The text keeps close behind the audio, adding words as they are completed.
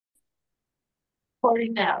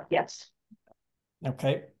Recording now, yes.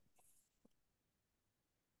 Okay.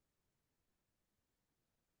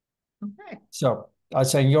 Okay. So I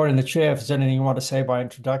was saying you're in the chair. If there's anything you want to say by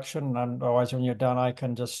introduction, and otherwise when you're done, I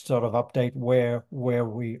can just sort of update where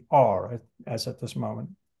we are as at this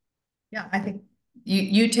moment. Yeah, I think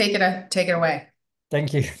you take it away.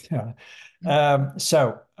 Thank you. To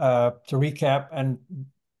recap and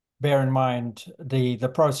bear in mind the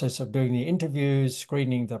process of doing the interviews,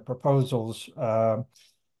 screening the proposals, the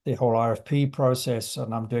whole RFP process,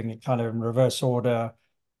 and I'm doing it kind of in reverse order.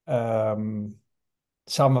 Um,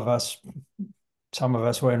 some of us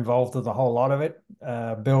were involved in a whole lot of it.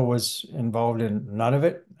 Bill was involved in none of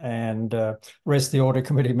it, and the rest of the audit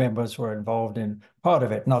committee members were involved in part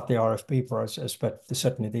of it, not the RFP process, but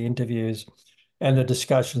certainly the interviews and the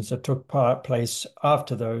discussions that took place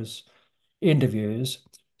after those interviews.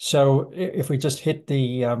 So if we just hit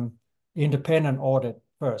the independent audit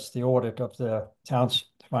first, the audit of the town's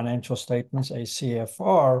financial statements,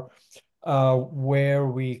 ACFR, where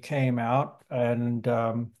we came out and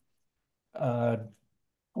uh,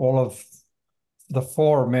 all of the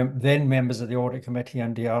four then members of the audit committee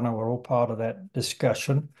and Deanna were all part of that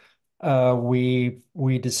discussion. We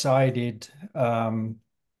decided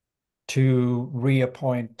to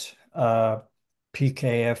reappoint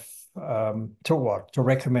PKF to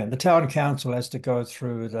recommend. The town council has to go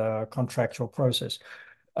through the contractual process,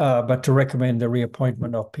 but to recommend the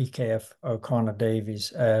reappointment of PKF O'Connor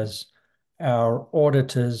Davies as our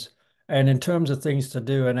auditors. And in terms of things to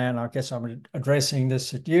do, and Anne, I guess I'm addressing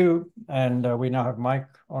this at you, and we now have Mike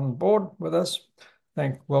on board with us.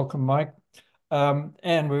 Welcome, Mike.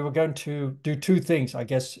 And we were going to do two things, I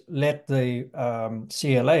guess, let the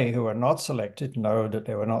CLA who are not selected know that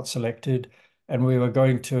they were not selected, and we were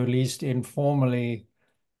going to at least informally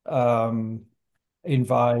advise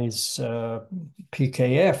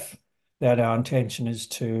PKF that our intention is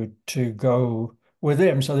to go with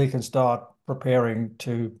them so they can start preparing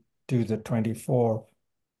to do the 24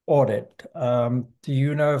 audit. Do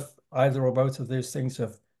you know if either or both of these things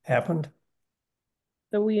have happened?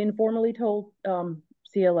 So we informally told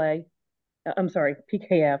CLA, I'm sorry,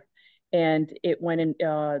 PKF, and it went in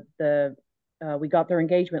we got their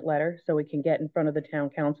engagement letter so we can get in front of the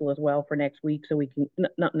town council as well for next week, so we can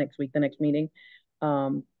not next week, the next meeting,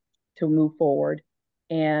 um, to move forward.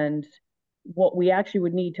 And what we actually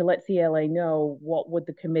would need to let CLA know, what would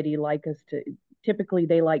the committee like us to, typically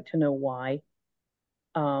they like to know why,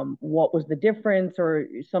 what was the difference, or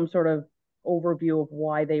some sort of overview of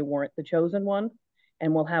why they weren't the chosen one.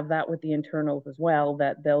 And we'll have that with the internals as well,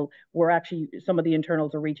 that we're actually, some of the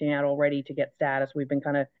internals are reaching out already to get status. We've been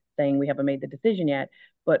kind of saying we haven't made the decision yet,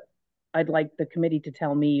 but I'd like the committee to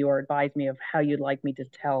tell me or advise me of how you'd like me to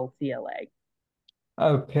tell CLA.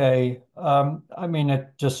 Okay. I mean, I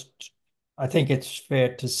think it's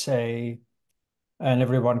fair to say, and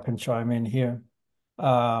everyone can chime in here.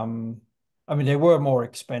 Um, I mean, they were more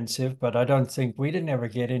expensive, but I don't think we didn't ever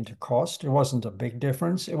get into cost. It wasn't a big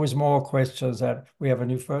difference. It was more questions that we have a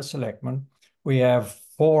new first selectman. We have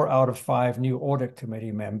 4 out of 5 new audit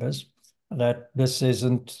committee members. That this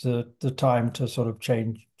isn't the time to sort of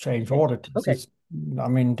change auditors. Okay. I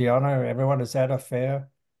mean, Deanna, everyone, is that a fair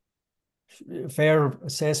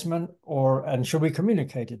assessment, and should we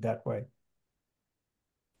communicate it that way?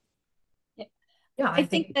 Yeah, I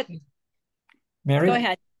think that. Mary? Go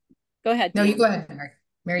ahead. Go ahead. No, you go ahead, Mary.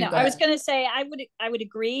 Mary, No, go I was ahead. going to say I would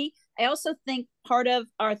agree. I also think part of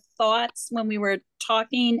our thoughts when we were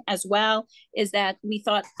talking as well is that we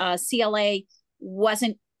thought CLA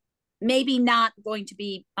wasn't maybe not going to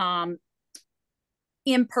be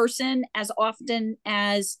in person as often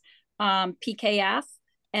as PKF,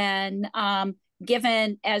 and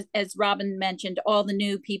given as Robin mentioned all the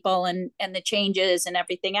new people and the changes and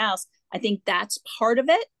everything else, I think that's part of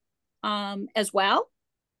it as well.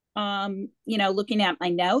 Looking at my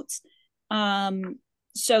notes.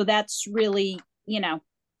 So that's really,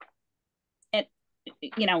 it,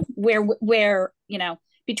 where,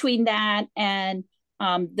 between that and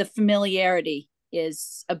the familiarity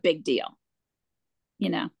is a big deal,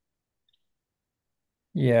 Yeah.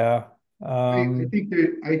 I think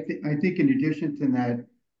that I think in addition to that,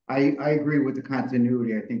 I agree with the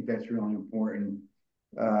continuity. I think that's really important.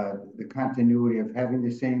 The continuity of having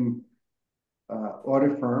the same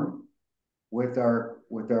audit firm with our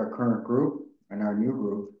current group and our new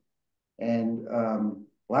group. And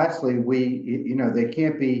lastly, they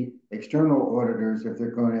can't be external auditors if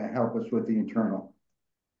they're going to help us with the internal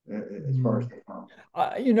as far as the firm.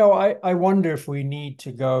 I wonder if we need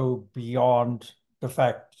to go beyond the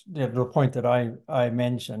fact, the point that I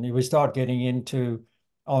mentioned. We start getting into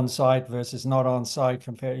on site versus not on site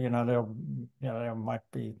compared, they might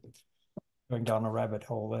be going down a rabbit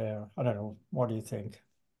hole there. I don't know. What do you think?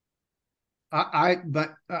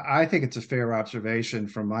 But I think it's a fair observation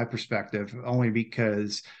from my perspective, only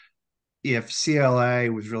because if CLA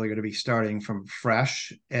was really going to be starting from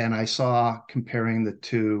fresh, and I saw comparing the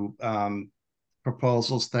two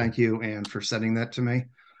proposals, thank you, Anne, for sending that to me.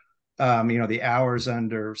 The hours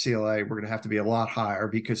under CLA were going to have to be a lot higher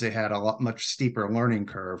because they had a much steeper learning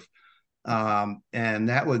curve. And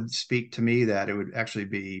that would speak to me that it would actually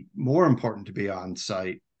be more important to be on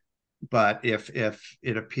site. But if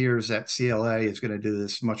it appears that CLA is going to do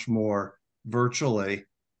this much more virtually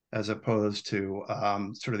as opposed to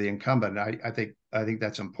sort of the incumbent, I think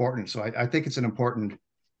that's important. So I think it's an important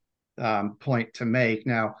point to make.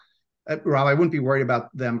 Now, Rob, I wouldn't be worried about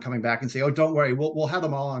them coming back and say, "Oh, don't worry, we'll have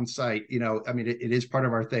them all on site." I mean, it is part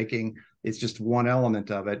of our thinking. It's just one element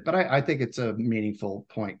of it, but I think it's a meaningful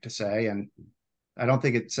point to say, and I don't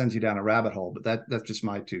think it sends you down a rabbit hole. But that's just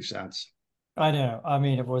my 2 cents. I know. I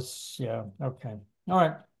mean, it was, yeah. Okay. All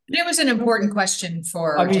right. It was an important question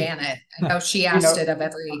for Janet. I know she asked it of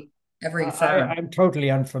every firm. I'm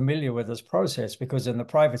totally unfamiliar with this process because in the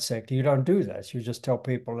private sector, you don't do this. You just tell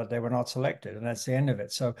people that they were not selected, and that's the end of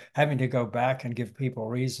it. So having to go back and give people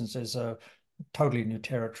reasons is a totally new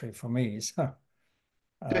territory for me. So,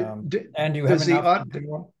 and you have enough to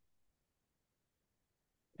go on?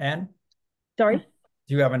 Anne? Sorry?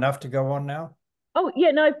 Do you have enough to go on now? Oh,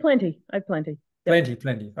 yeah, no, I have plenty. Yep.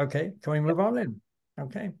 Plenty. Okay. Can we move on then?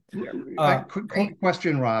 Okay. Quick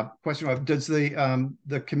question, Rob. Does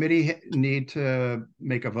the committee need to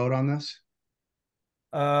make a vote on this?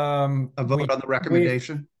 A vote on the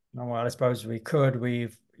recommendation? Well, I suppose we could. We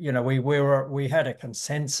had a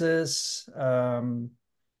consensus. I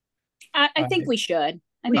think we should.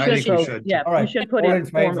 I think we should. Yeah, all right. We should put all it in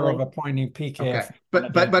favor formally. of appointing PKF.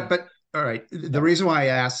 Okay. But all right. The reason why I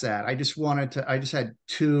asked that, I just had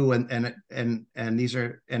 2, and these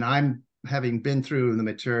are, and I'm having been through the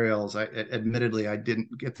materials. Admittedly, I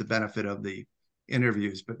didn't get the benefit of the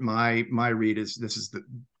interviews, but my read is this is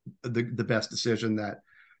the best decision that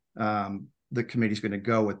the committee's going to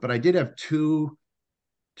go with. But I did have two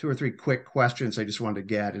or three quick questions I just wanted to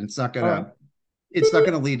get, and it's not going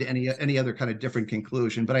to lead to any other kind of different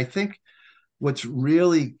conclusion. But I think what's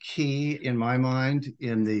really key in my mind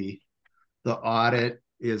in the audit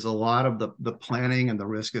is a lot of the planning and the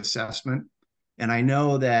risk assessment. And I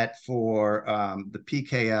know that for the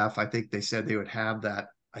PKF, I think they said they would have that,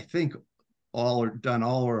 I think, all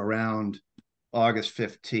around August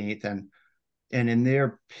 15th. And in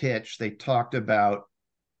their pitch, they talked about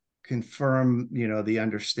confirm, the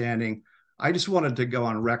understanding. I just wanted to go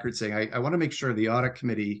on record saying I want to make sure the audit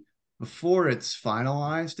committee, before it's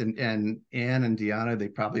finalized, and Anne and Deanna, they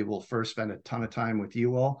probably will first spend a ton of time with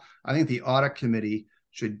you all. I think the audit committee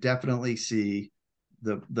should definitely see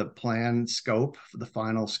the plan scope, the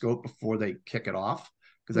final scope, before they kick it off,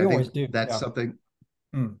 because I think that's something.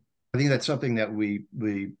 I think that's something that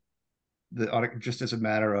the audit, just as a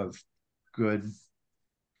matter of good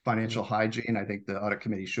financial hygiene, I think the audit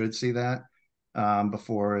committee should see that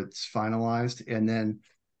before it's finalized. And then,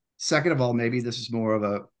 second of all, maybe this is more of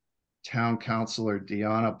a town councilor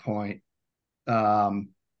Deanna point.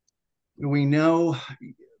 We know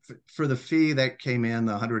for the fee that came in,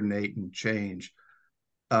 the 108 and change,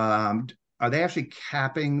 are they actually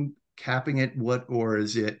capping it? Or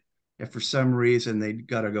is it, if for some reason they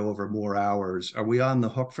got to go over more hours, are we on the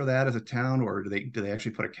hook for that as a town, or do they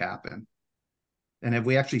actually put a cap in? And have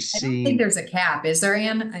we actually seen? I don't think there's a cap, is there,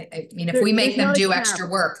 Anne? I mean, if we make them do extra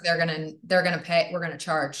work, they're gonna pay. They're gonna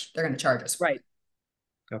charge us. Right.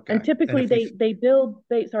 Okay. And typically they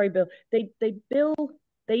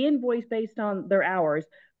invoice based on their hours,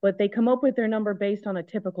 but they come up with their number based on a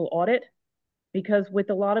typical audit, because with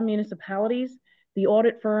a lot of municipalities, the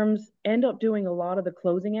audit firms end up doing a lot of the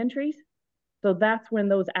closing entries. So that's when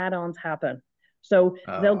those add-ons happen. So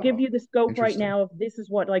they'll give you the scope right now of this is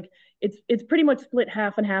what, like, it's pretty much split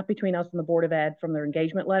half and half between us and the Board of Ed from their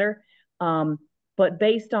engagement letter. But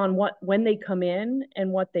based on when they come in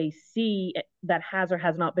and what they see that has or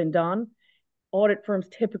has not been done, audit firms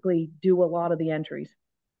typically do a lot of the entries.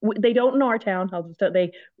 They don't in our town.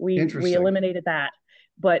 We eliminated that,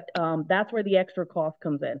 but that's where the extra cost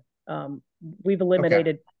comes in. We've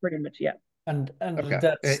eliminated pretty much, yeah. And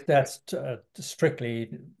that's strictly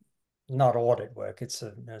not audit work. It's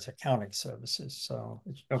accounting services. So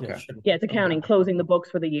it's accounting, closing the books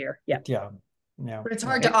for the year. Yeah. Yeah. But it's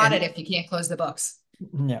hard to audit if you can't close the books.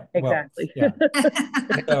 Yeah. Exactly. Well, yeah.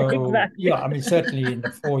 So, exactly. Yeah. I mean, certainly in the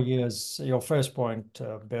 4 years, your first point,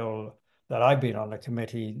 Bill, that I've been on the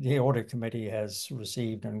committee, the audit committee has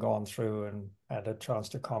received and gone through and had a chance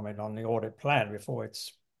to comment on the audit plan before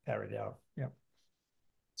it's carried out. Yeah.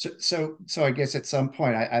 So I guess at some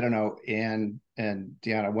point, I don't know, Ann and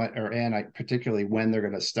Deanna, particularly when they're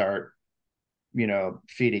going to start,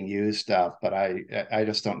 feeding you stuff, but I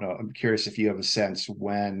just don't know. I'm curious if you have a sense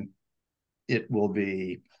when it will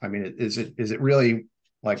be. I mean, is it really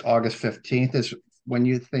like August 15th is when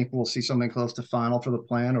you think we'll see something close to final for the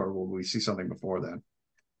plan, or will we see something before then?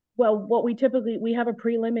 Well, what we have a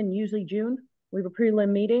prelim in usually June. We have a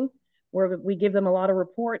prelim meeting where we give them a lot of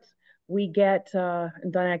reports. We get,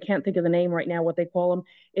 and I can't think of the name right now, what they call them.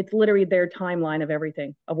 It's literally their timeline of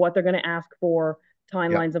everything, of what they're going to ask for,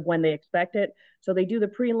 timelines of when they expect it. So they do the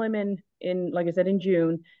prelim in, like I said, in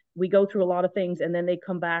June. We go through a lot of things, and then they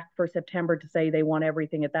come back for September to say they want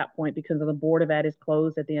everything at that point because the Board of Ed is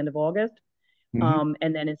closed at the end of August.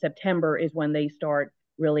 And then in September is when they start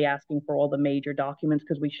really asking for all the major documents,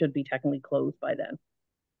 because we should be technically closed by then.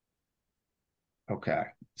 Okay.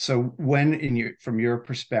 So when from your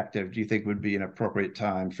perspective, do you think would be an appropriate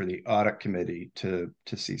time for the audit committee to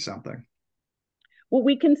see something? Well,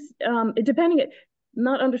 we can, depending,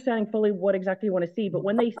 not understanding fully what exactly you want to see, but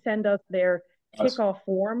when they send us their kickoff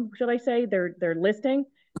form, should I say, their listing,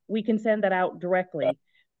 we can send that out directly.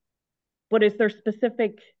 But is there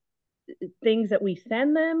specific things that we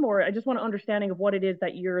send them, or I just want an understanding of what it is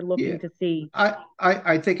that you're looking to see?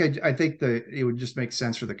 I think that it would just make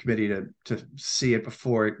sense for the committee to see it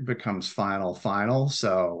before it becomes final.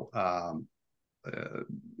 So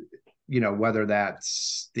whether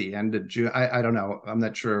that's the end of June, I don't know. I'm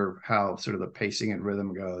not sure how sort of the pacing and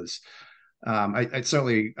rhythm goes. I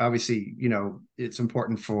certainly, obviously, it's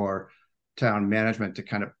important for town management to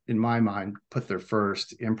kind of, in my mind, put their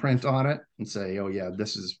first imprint on it and say, oh yeah,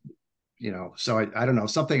 this is, so I don't know,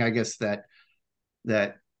 something I guess that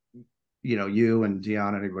you and Deanna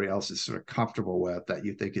and everybody else is sort of comfortable with, that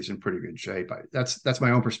you think is in pretty good shape. That's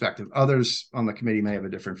my own perspective. Others on the committee may have a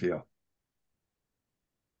different view.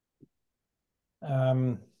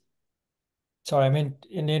 So I mean,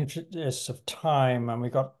 in the interest of time, and we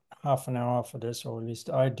got half an hour for this, or at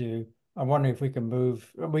least I do. I wonder if we can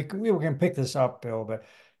move. We can pick this up, Bill, but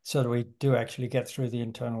so that we do actually get through the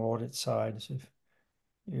internal audit side. So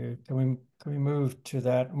can we move to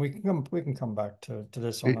that? And we can come back to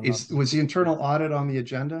this on another. Was the internal audit on the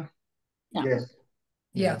agenda? No. Yes.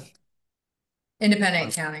 Yeah. Yes.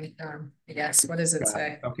 Independent accounting firm, I guess. What does it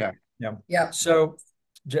say? Okay. Yeah. Yeah. So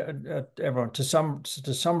everyone, to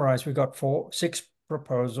summarize, we got 6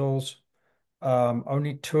 proposals.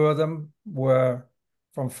 Only 2 of them were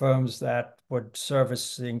from firms that would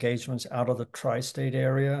service the engagements out of the tri-state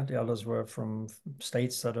area. The others were from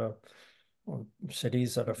states that are, or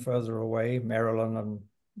cities that are further away. Maryland and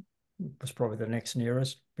was probably the next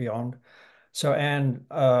nearest beyond. So, and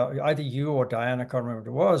either you or Diana, I can't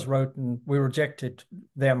remember what it was, wrote, and we rejected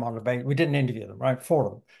them on the basis, we didn't interview them, right, for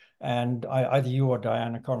them. And either you or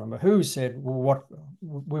Diana, I can't remember who, said, well, what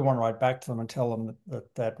we want to write back to them and tell them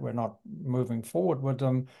that we're not moving forward with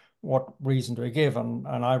them. What reason do we give? And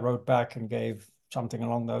I wrote back and gave something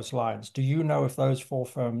along those lines. Do you know if those 4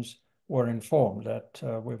 firms were informed that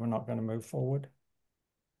we were not going to move forward?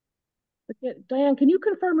 Diane, can you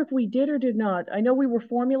confirm if we did or did not? I know we were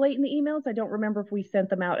formulating the emails. I don't remember if we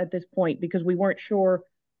sent them out at this point because we weren't sure.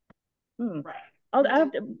 Right.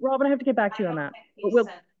 Robin, I have to get back to you on that.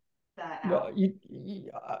 Well, you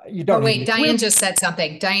don't. Oh wait, Diane just said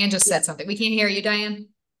something. Diane just said something. We can't hear you, Diane.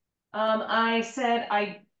 I said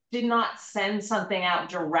I did not send something out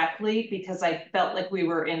directly because I felt like we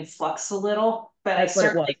were in flux a little, but that's I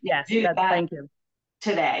certainly do that. Thank you.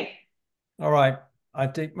 Today. All right. I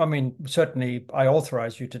mean, certainly I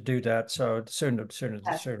authorize you to do that. So sooner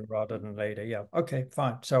rather than later. Yeah. Okay,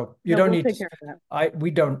 fine. So you don't need, I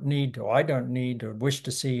don't need or wish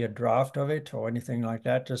to see a draft of it or anything like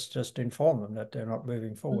that. Just inform them that they're not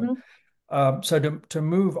moving forward. So to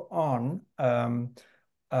move on,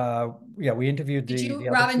 we interviewed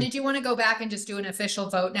Robin, did you want to go back and just do an official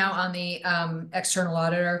vote now on the external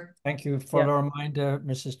auditor? Thank you for the reminder,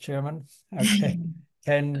 Mrs. Chairman. Okay.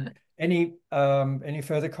 Any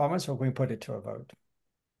further comments, or can we put it to a vote?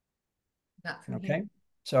 Okay,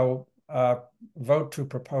 so vote to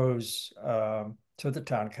propose to the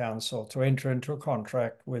town council to enter into a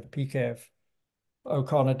contract with PKF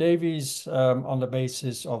O'Connor Davies on the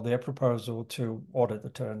basis of their proposal to audit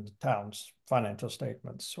the town's financial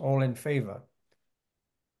statements. All in favor?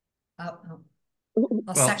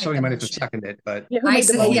 Somebody might have to second it, but I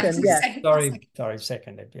said, sorry,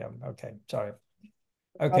 seconded. Yeah, okay, sorry.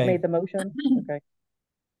 Okay. I made the motion. Okay.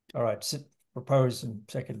 All right. Proposed and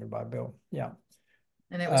seconded by Bill. Yeah.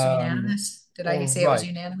 And it was unanimous? Did I say it was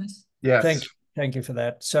unanimous? Yes. Thank you for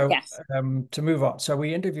that. So Yes. To move on, so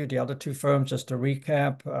we interviewed the other two firms, just to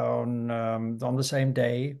recap, on the same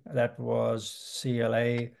day. That was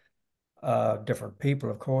CLA, different people,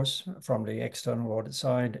 of course, from the external audit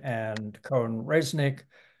side, and Cohen Resnick.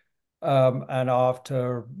 And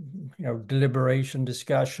after deliberation,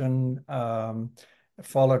 discussion,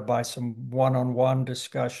 followed by some one-on-one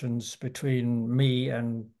discussions between me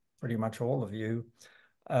and pretty much all of you,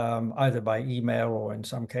 either by email or in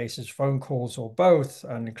some cases phone calls or both,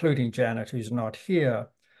 and including Janet, who's not here.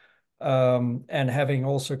 And having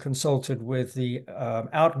also consulted with the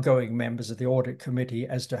outgoing members of the audit committee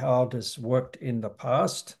as to how this worked in the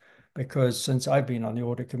past, because since I've been on the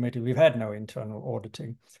audit committee, we've had no internal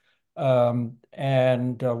auditing.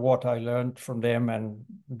 And what I learned from them, and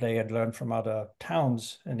they had learned from other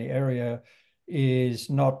towns in the area, is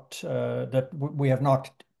not that we have not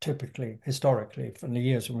typically, historically, from the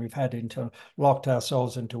years when we've had locked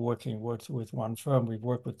ourselves into working with one firm. We've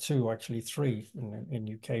worked with two, actually three, in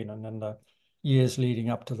New Canaan in the years leading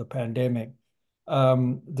up to the pandemic.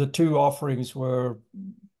 The two offerings were,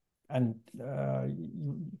 and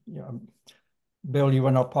Bill, you were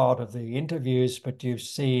not part of the interviews, but you've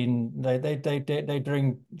seen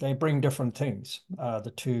they bring different things.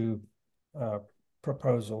 The two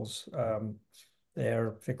proposals,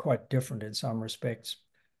 they're quite different in some respects.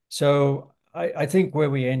 So I think where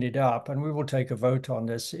we ended up, and we will take a vote on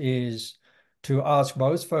this, is to ask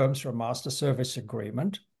both firms for a master service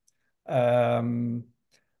agreement,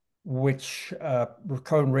 which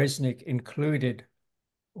Cohen Resnick included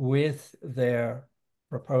with their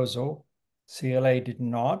proposal. CLA did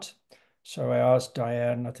not. So I asked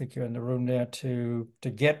Diane, I think you're in the room there, to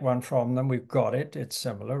get one from them. We've got it. It's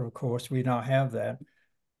similar, of course. We now have that.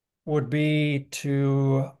 Would be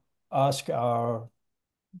to ask our,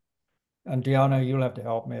 and Deanna, you'll have to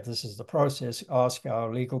help me if this is the process, ask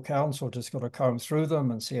our legal counsel, just got to comb through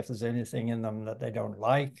them and see if there's anything in them that they don't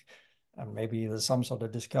like. And maybe there's some sort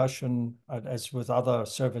of discussion, as with other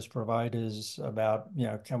service providers, about,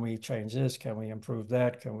 can we change this? Can we improve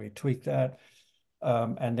that? Can we tweak that?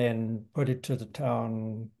 And then put it to the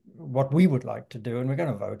town. What we would like to do, and we're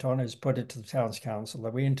going to vote on, is put it to the town's council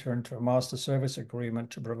that we enter into a master service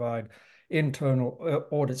agreement to provide internal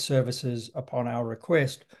audit services upon our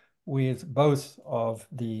request with both of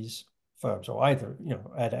these firms, or either,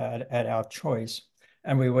 at our choice.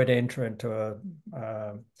 And we would enter into a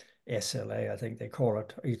SLA, I think they call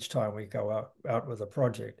it, each time we go out with a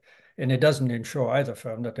project. And it doesn't ensure either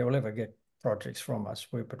firm that they will ever get projects from us,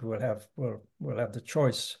 but we'll have the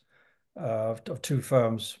choice of two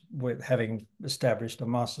firms with having established a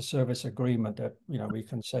master service agreement that we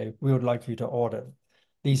can say we would like you to audit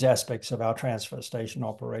these aspects of our transfer station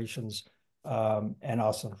operations, and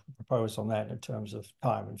also propose on that in terms of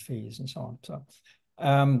time and fees and so on. So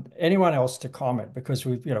anyone else to comment, because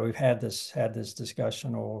we've had this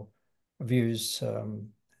discussion or views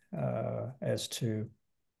as to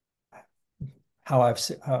how I've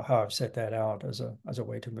set that out as a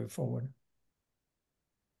way to move forward.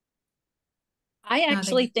 I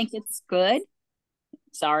actually think it's good.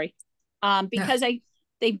 Sorry, because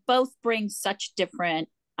they both bring such different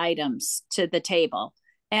items to the table,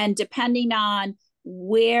 and depending on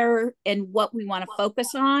where and what we want to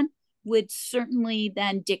focus on would certainly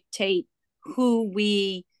then dictate who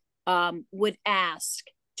we would ask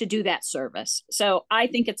to do that service. So I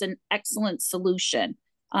think it's an excellent solution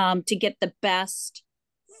to get the best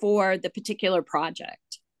for the particular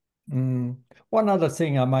project. One other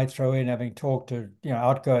thing I might throw in, having talked to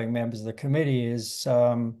outgoing members of the committee, is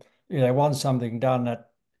they want something done that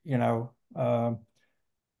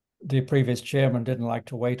the previous chairman didn't like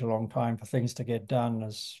to wait a long time for things to get done,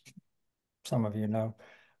 as some of you know.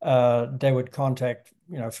 They would contact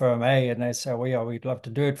firm A, and they say, well, yeah, we'd love to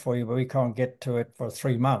do it for you, but we can't get to it for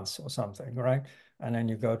 3 months or something, right? And then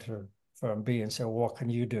you go to firm B and say, well, what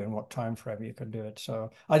can you do and what time frame you can do it?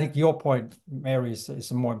 So I think your point, Mary,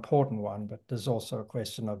 is a more important one, but there's also a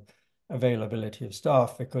question of availability of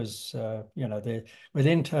staff, because with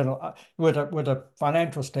a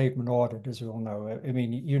financial statement audit, as we all know, I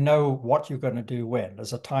mean, you know what you're going to do when.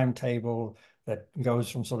 There's a timetable that goes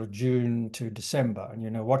from sort of June to December, and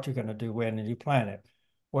you know what you're going to do when, and you plan it.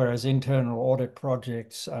 Whereas internal audit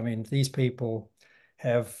projects, I mean, these people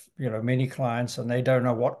have many clients, and they don't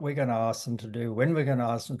know what we're going to ask them to do, when we're going to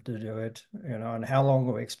ask them to do it, and how long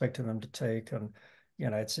we're expecting them to take. And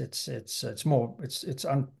it's more,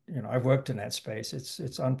 I've worked in that space.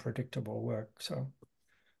 It's unpredictable work. So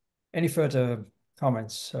any further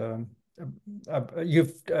comments? So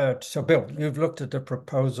Bill, you've looked at the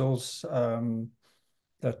proposals.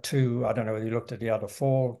 the two. I don't know whether you looked at the other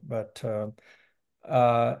four, but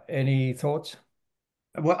any thoughts?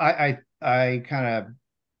 Well, I kind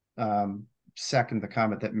of second the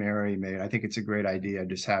comment that Mary made. I think it's a great idea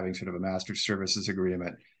just having sort of a master services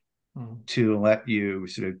agreement to let you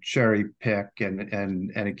sort of cherry pick,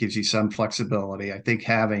 and it gives you some flexibility. I think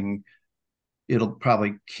it'll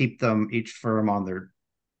probably keep them, each firm, on their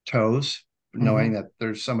toes, knowing that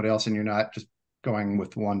there's somebody else and you're not just going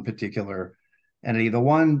with one particular entity. The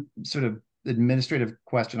one sort of administrative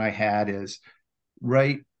question I had is,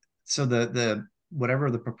 right, so the whatever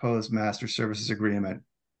the proposed master services agreement,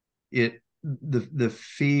 the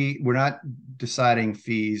fee, we're not deciding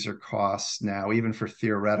fees or costs now, even for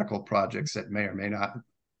theoretical projects that may or may not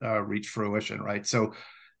reach fruition, right? So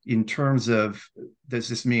in terms of, does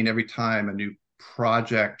this mean every time a new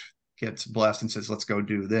project gets blessed and says, let's go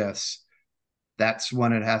do this, that's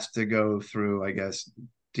when it has to go through, I guess,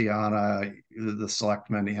 Deanna, the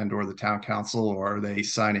selectmen, and or the town council, or are we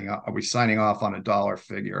signing off on a dollar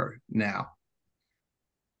figure now?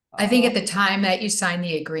 I think at the time that you sign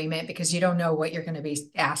the agreement, because you don't know what you're going to be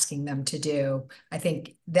asking them to do, I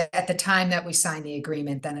think that at the time that we sign the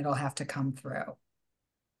agreement, then it'll have to come through.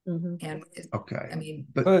 And okay, I mean,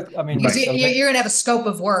 but I mean, because you're going to have a scope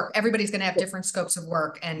of work. Everybody's going to have different scopes of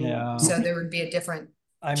work, and so there would be a different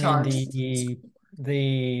charge.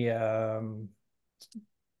 The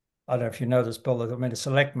I don't know if you know this, Bill. I mean, the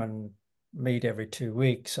selectmen meet every 2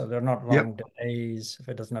 weeks, so they're not long days if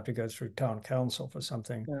it doesn't have to go through town council for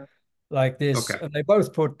something like this. And they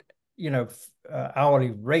both put,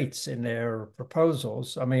 hourly rates in their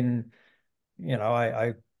proposals. I mean,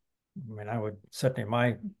 I mean, I would certainly, in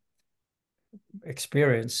my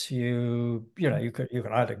experience, you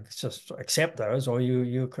can either just accept those, or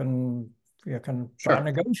you can try and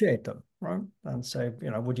negotiate them, right? And say,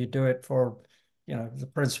 would you do it for, the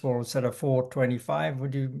principal, instead of $425,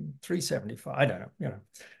 would you $375? I don't know.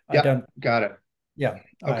 I don't. Got it. Yeah.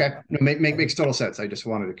 Okay. No, makes total sense. I just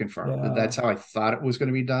wanted to confirm. That's how I thought it was going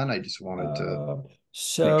to be done. I just wanted to.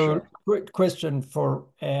 So, quick question for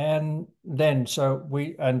Anne then. So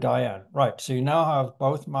and Diane, right? So you now have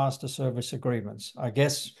both master service agreements. I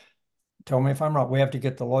guess, tell me if I'm right, we have to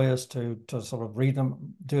get the lawyers to sort of read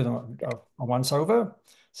them, do them a once over,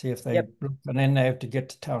 see if they, and then they have to get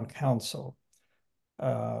to town council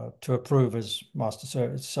to approve as master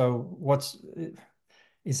service. So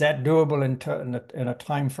is that doable in a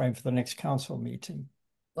time frame for the next council meeting?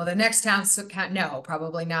 Well, the next no,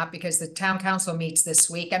 probably not, because the town council meets this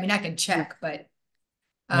week. I mean, I can check, but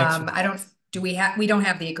we don't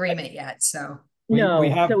have the agreement yet. So we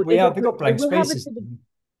got blank spaces.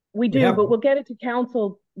 We do, but we'll get it to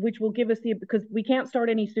council, which will give us because we can't start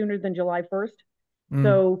any sooner than July 1st.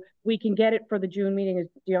 So we can get it for the June meeting. As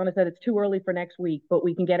Deanna said, it's too early for next week, but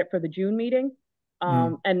we can get it for the June meeting.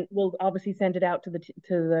 And we'll obviously send it out to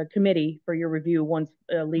the committee for your review once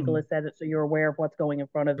legal has said it, so you're aware of what's going in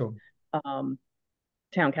front of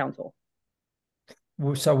town council.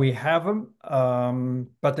 So we have them,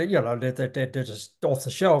 but they're just off the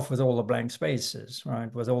shelf with all the blank spaces,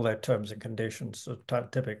 right? With all their terms and conditions, the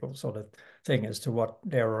typical sort of thing as to what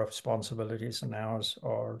their responsibilities and ours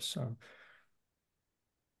are. So,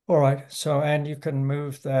 all right. So, and you can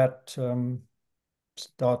move that.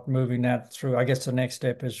 Start moving that through. I guess the next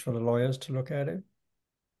step is for the lawyers to look at it.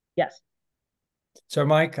 Yes. So,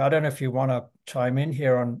 Mike, I don't know if you want to chime in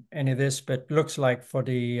here on any of this, but it looks like for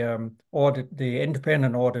the audit, the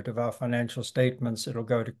independent audit of our financial statements, it'll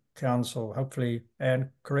go to council, hopefully, and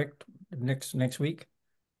correct next week.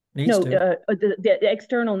 The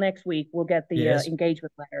external next week we'll get the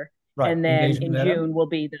engagement letter, right? And then in June will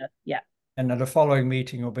be And then the following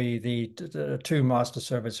meeting will be the two master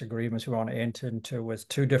service agreements we want to enter into with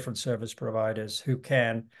two different service providers who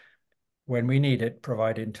can, when we need it,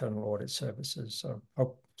 provide internal audit services. So,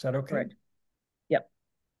 is that okay? Correct. Yep.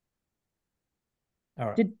 All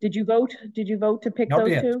right. Did you vote? Did you vote to pick Not those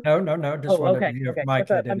yet. two? No. Just wanted to hear Mike.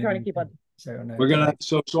 I'm trying to keep up. We're gonna.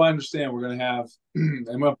 So I understand. We're gonna have,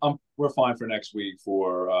 and we're fine for next week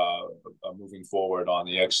for moving forward on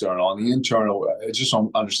the external. On the internal, it's just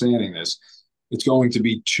understanding this. It's going to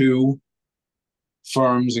be two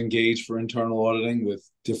firms engaged for internal auditing with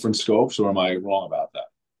different scopes, or am I wrong about that?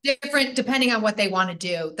 Different, depending on what they want to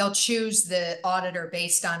do. They'll choose the auditor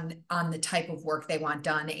based on the type of work they want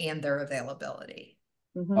done and their availability.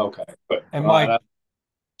 Okay, but and Mike,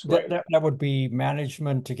 that would be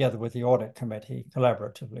management together with the audit committee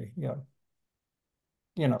collaboratively.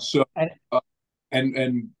 So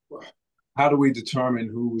and how do we determine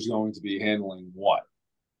who's going to be handling what?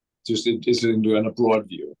 Just is it in a broad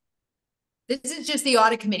view? This is just the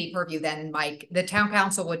audit committee purview then, Mike. The town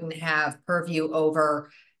council wouldn't have purview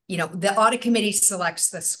over, the audit committee selects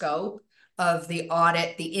the scope of the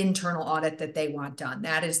audit, the internal audit that they want done.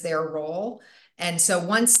 That is their role. And so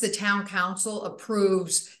once the town council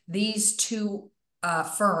approves these two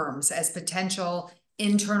firms as potential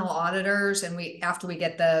internal auditors, and after we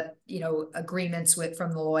get the, agreements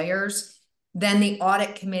from the lawyers, then the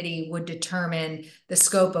audit committee would determine the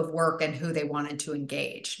scope of work and who they wanted to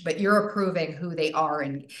engage. But you're approving who they are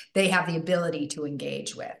and they have the ability to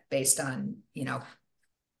engage with based on,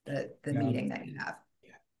 the meeting that you have.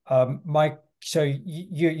 Mike, so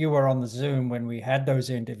you were on the Zoom when we had those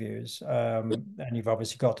interviews, and you've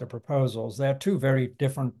obviously got the proposals. They're two very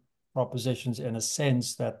different propositions in a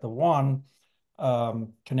sense that the one,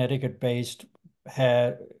 Connecticut-based,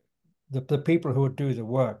 had the people who would do the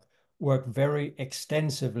work very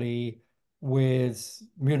extensively with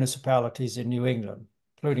municipalities in New England,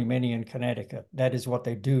 including many in Connecticut. That is what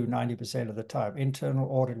they do 90% of the time, internal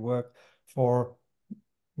audit work for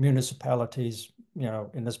municipalities,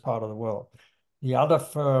 in this part of the world. The other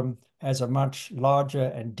firm has a much larger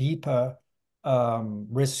and deeper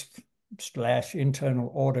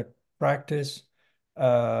risk/internal audit practice,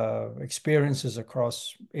 experiences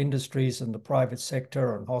across industries and the private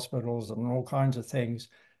sector and hospitals and all kinds of things,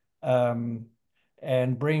 and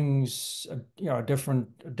brings a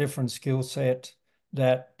different skill set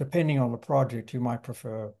that, depending on the project, you might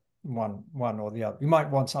prefer one or the other. You might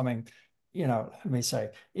want something, let me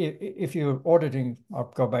say, if you're auditing,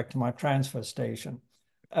 I'll go back to my transfer station,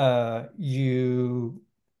 you're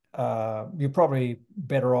probably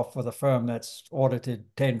better off with a firm that's audited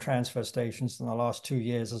 10 transfer stations in the last 2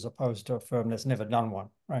 years as opposed to a firm that's never done one,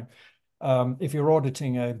 right? If you're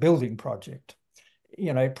auditing a building project,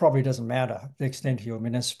 it probably doesn't matter the extent of your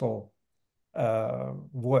municipal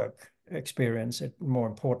work experience. It's more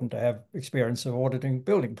important to have experience of auditing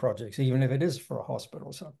building projects, even if it is for a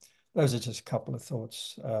hospital. So those are just a couple of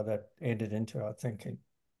thoughts that entered into our thinking.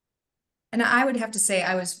 And I would have to say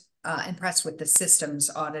I was impressed with the systems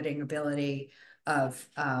auditing ability of,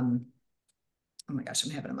 oh my gosh,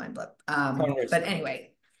 I'm having a mind blip. But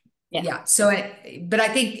anyway, yeah. So, but I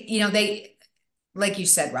think, they, like you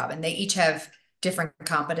said, Robin, they each have different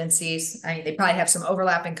competencies. I mean, they probably have some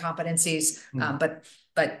overlapping competencies, but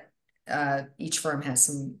each firm has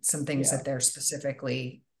some things that they're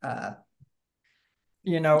specifically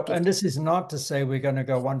and this is not to say we're going to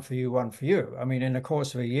go one for you, one for you. I mean, in the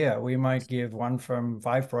course of a year, we might give one firm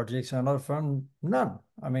 5 projects and another firm none.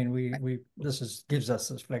 I mean, this gives us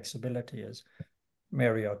this flexibility, as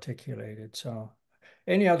Mary articulated. So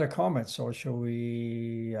any other comments, or shall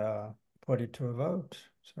we put it to a vote?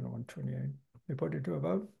 So 128. We put it to a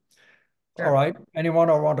vote? Sure. All right. Anyone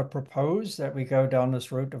want to propose that we go down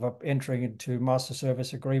this route of entering into master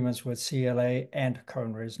service agreements with CLA and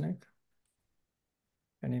Cohn-Resnick?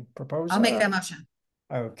 Any proposal? I'll make that motion.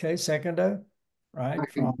 Okay, seconder, right?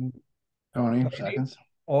 From Tony, seconds.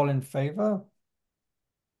 All in favor?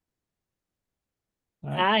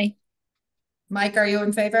 Right. Aye. Mike, are you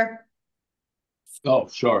in favor? Oh,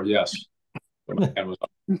 sure, yes.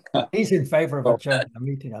 He's in favor of adjourning the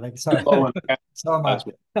meeting, I think. So, so much.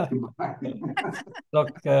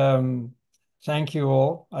 Look, thank you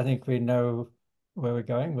all. I think we know where we're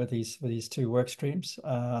going with these 2 work streams.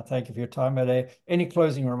 Thank you for your time. Are there any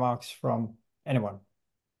closing remarks from anyone?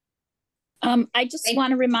 I just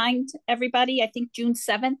want to remind everybody, I think June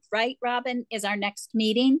 7th, right, Robin, is our next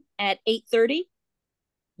meeting at 8:30.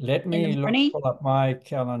 Let me pull up my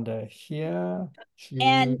calendar here.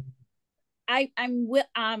 And I'd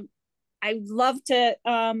love to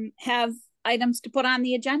have items to put on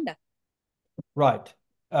the agenda. Right.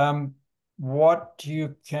 What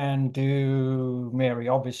you can do, Mary,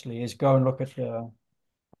 obviously, is go and look at the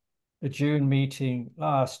June meeting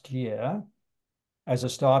last year as a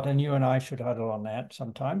start, and you and I should huddle on that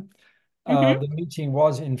sometime. The meeting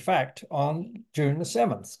was, in fact, on June the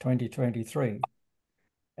 7th, 2023.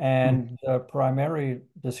 And the primary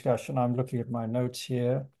discussion, I'm looking at my notes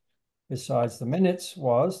here, besides the minutes,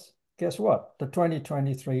 was, guess what? The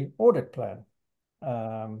 2023 audit plan.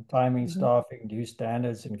 Timing, staffing, new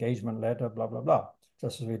standards, engagement letter, blah, blah, blah.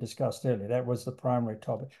 Just as we discussed earlier, that was the primary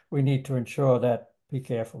topic. We need to ensure that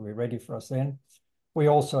PKF will be ready for us then. We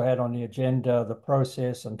also had on the agenda the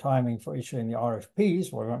process and timing for issuing the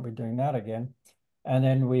RFPs. We won't be doing that again. And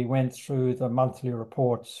then we went through the monthly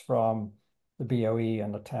reports from the BOE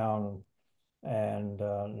and the town, and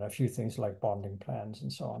a few things like bonding plans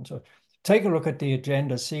and so on. So take a look at the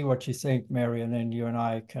agenda, see what you think, Mary, and then you and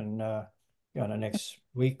I can, next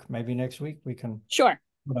week, maybe next week, we can sure.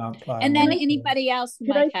 put our plan. And then anybody else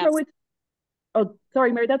might have. Oh,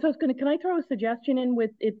 sorry, Mary, that's what I was gonna, can I throw a suggestion in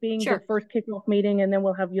with it being the Sure. first kickoff meeting and then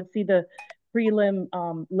you'll see the prelim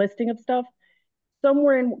listing of stuff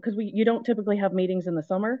somewhere in, because you don't typically have meetings in the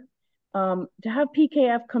summer. To have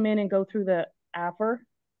PKF come in and go through the AFR,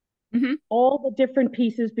 all the different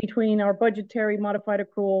pieces between our budgetary, modified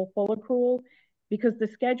accrual, full accrual, because the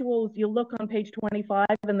schedules, you look on page 25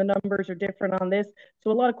 and the numbers are different on this.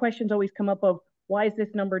 So a lot of questions always come up of why is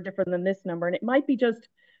this number different than this number? And it might be just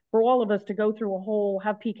for all of us to go through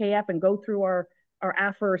have PKF and go through our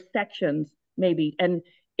AFR sections maybe. And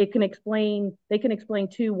they can explain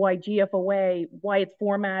too why GFOA, why it's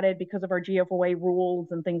formatted because of our GFOA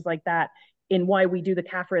rules and things like that, and why we do the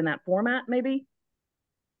CAFR in that format maybe.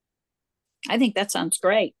 I think that sounds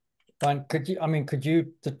great. Fine. Could you,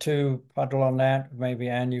 the two puddle on that? Maybe,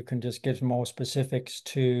 Anne, you can just give more specifics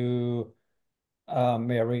to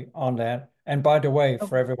Mary on that. And by the way,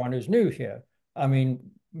 for everyone who's new here, I mean,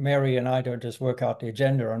 Mary and I don't just work out the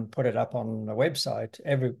agenda and put it up on the website.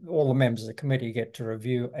 All the members of the committee get to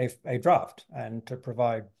review a draft and to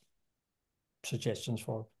provide suggestions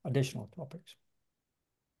for additional topics.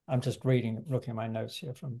 I'm just looking at my notes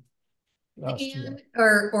here from last year.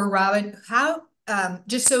 Or Robin, how,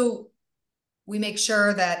 just so we make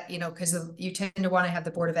sure that, because you tend to want to have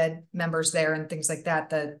the Board of Ed members there and things like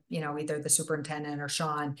that, either the superintendent or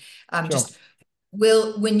Sean, Sure. just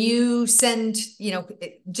when you send,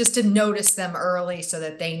 just to notice them early so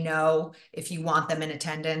that they know if you want them in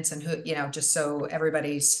attendance and who, just so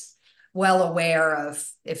everybody's well aware of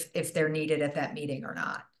if they're needed at that meeting or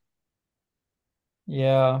not.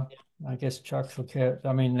 Yeah, I guess Chuck will care.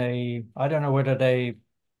 I mean, I don't know whether they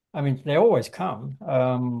always come,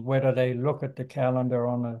 whether they look at the calendar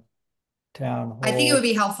on the town hall. I think it would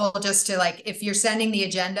be helpful just to, if you're sending the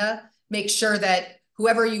agenda, make sure that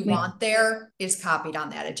whoever you want there is copied on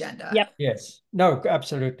that agenda. Yep. Yes. No,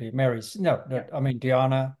 absolutely. Mary's. No, I mean,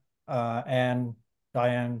 Deanna, Anne,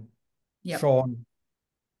 Diane, Yep. Sean,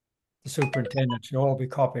 the superintendent should all be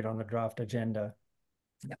copied on the draft agenda.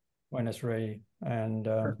 Yep. When it's ready. And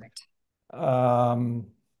Perfect. then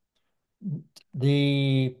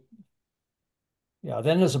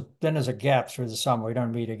there's a gap through the summer. We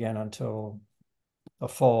don't meet again until the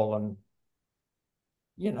fall, and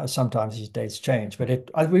sometimes these dates change, but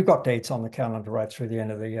we've got dates on the calendar right through the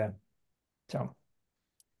end of the year. So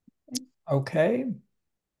okay.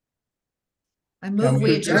 I move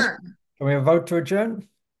we adjourn. Can we have a vote to adjourn?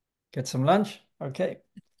 Get some lunch? Okay.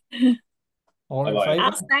 All in favor?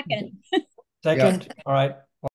 I'll second. Second? All right.